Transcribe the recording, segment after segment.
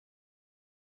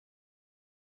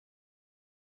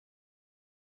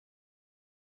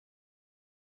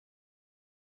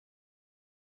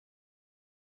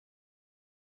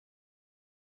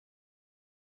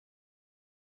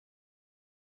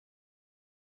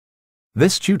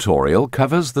This tutorial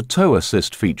covers the tow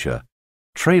assist feature,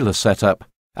 trailer setup,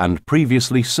 and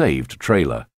previously saved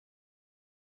trailer.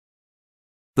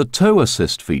 The tow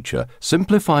assist feature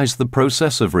simplifies the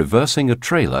process of reversing a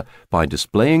trailer by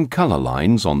displaying color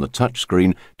lines on the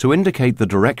touchscreen to indicate the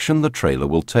direction the trailer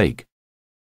will take.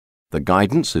 The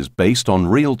guidance is based on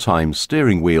real-time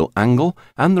steering wheel angle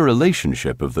and the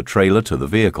relationship of the trailer to the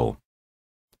vehicle.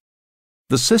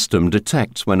 The system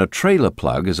detects when a trailer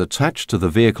plug is attached to the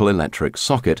vehicle electric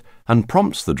socket and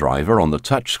prompts the driver on the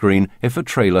touchscreen if a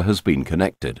trailer has been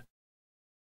connected.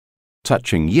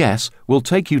 Touching Yes will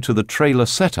take you to the trailer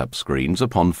setup screens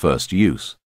upon first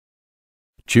use.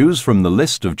 Choose from the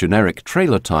list of generic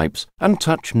trailer types and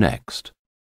touch Next.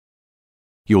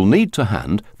 You'll need to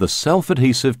hand the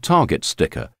self-adhesive target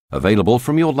sticker available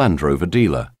from your Land Rover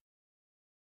dealer.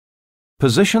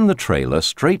 Position the trailer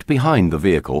straight behind the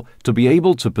vehicle to be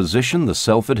able to position the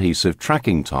self-adhesive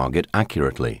tracking target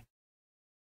accurately.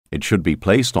 It should be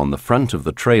placed on the front of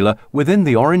the trailer within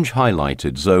the orange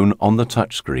highlighted zone on the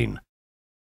touchscreen.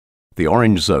 The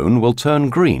orange zone will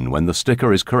turn green when the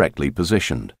sticker is correctly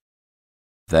positioned.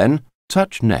 Then,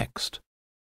 touch Next.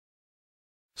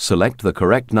 Select the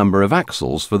correct number of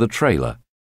axles for the trailer.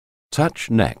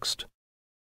 Touch Next.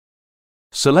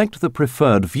 Select the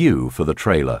preferred view for the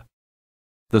trailer.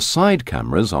 The side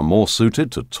cameras are more suited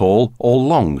to tall or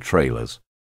long trailers.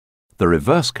 The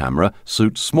reverse camera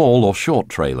suits small or short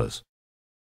trailers.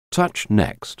 Touch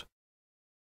Next.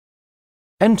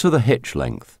 Enter the hitch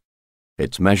length.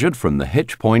 It's measured from the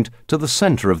hitch point to the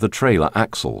center of the trailer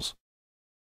axles.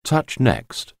 Touch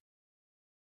Next.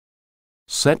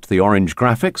 Set the orange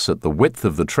graphics at the width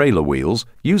of the trailer wheels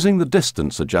using the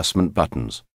distance adjustment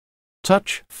buttons.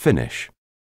 Touch Finish.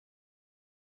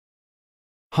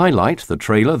 Highlight the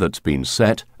trailer that's been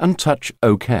set and touch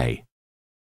OK.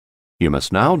 You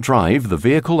must now drive the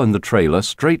vehicle and the trailer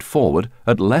straight forward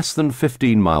at less than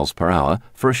 15 miles per hour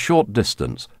for a short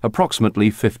distance, approximately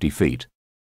 50 feet.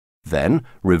 Then,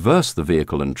 reverse the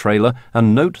vehicle and trailer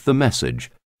and note the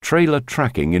message, Trailer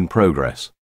Tracking in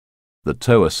Progress. The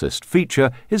Tow Assist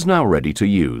feature is now ready to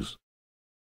use.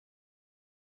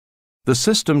 The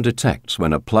system detects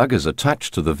when a plug is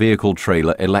attached to the vehicle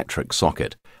trailer electric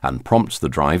socket and prompts the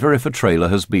driver if a trailer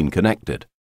has been connected.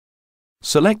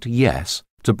 Select Yes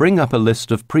to bring up a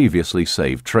list of previously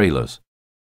saved trailers.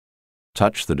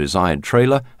 Touch the desired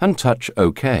trailer and touch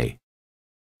OK.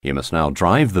 You must now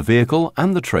drive the vehicle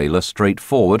and the trailer straight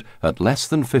forward at less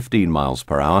than 15 miles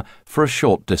per hour for a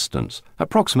short distance,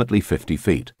 approximately 50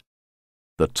 feet.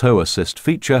 The Tow Assist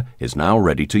feature is now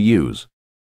ready to use.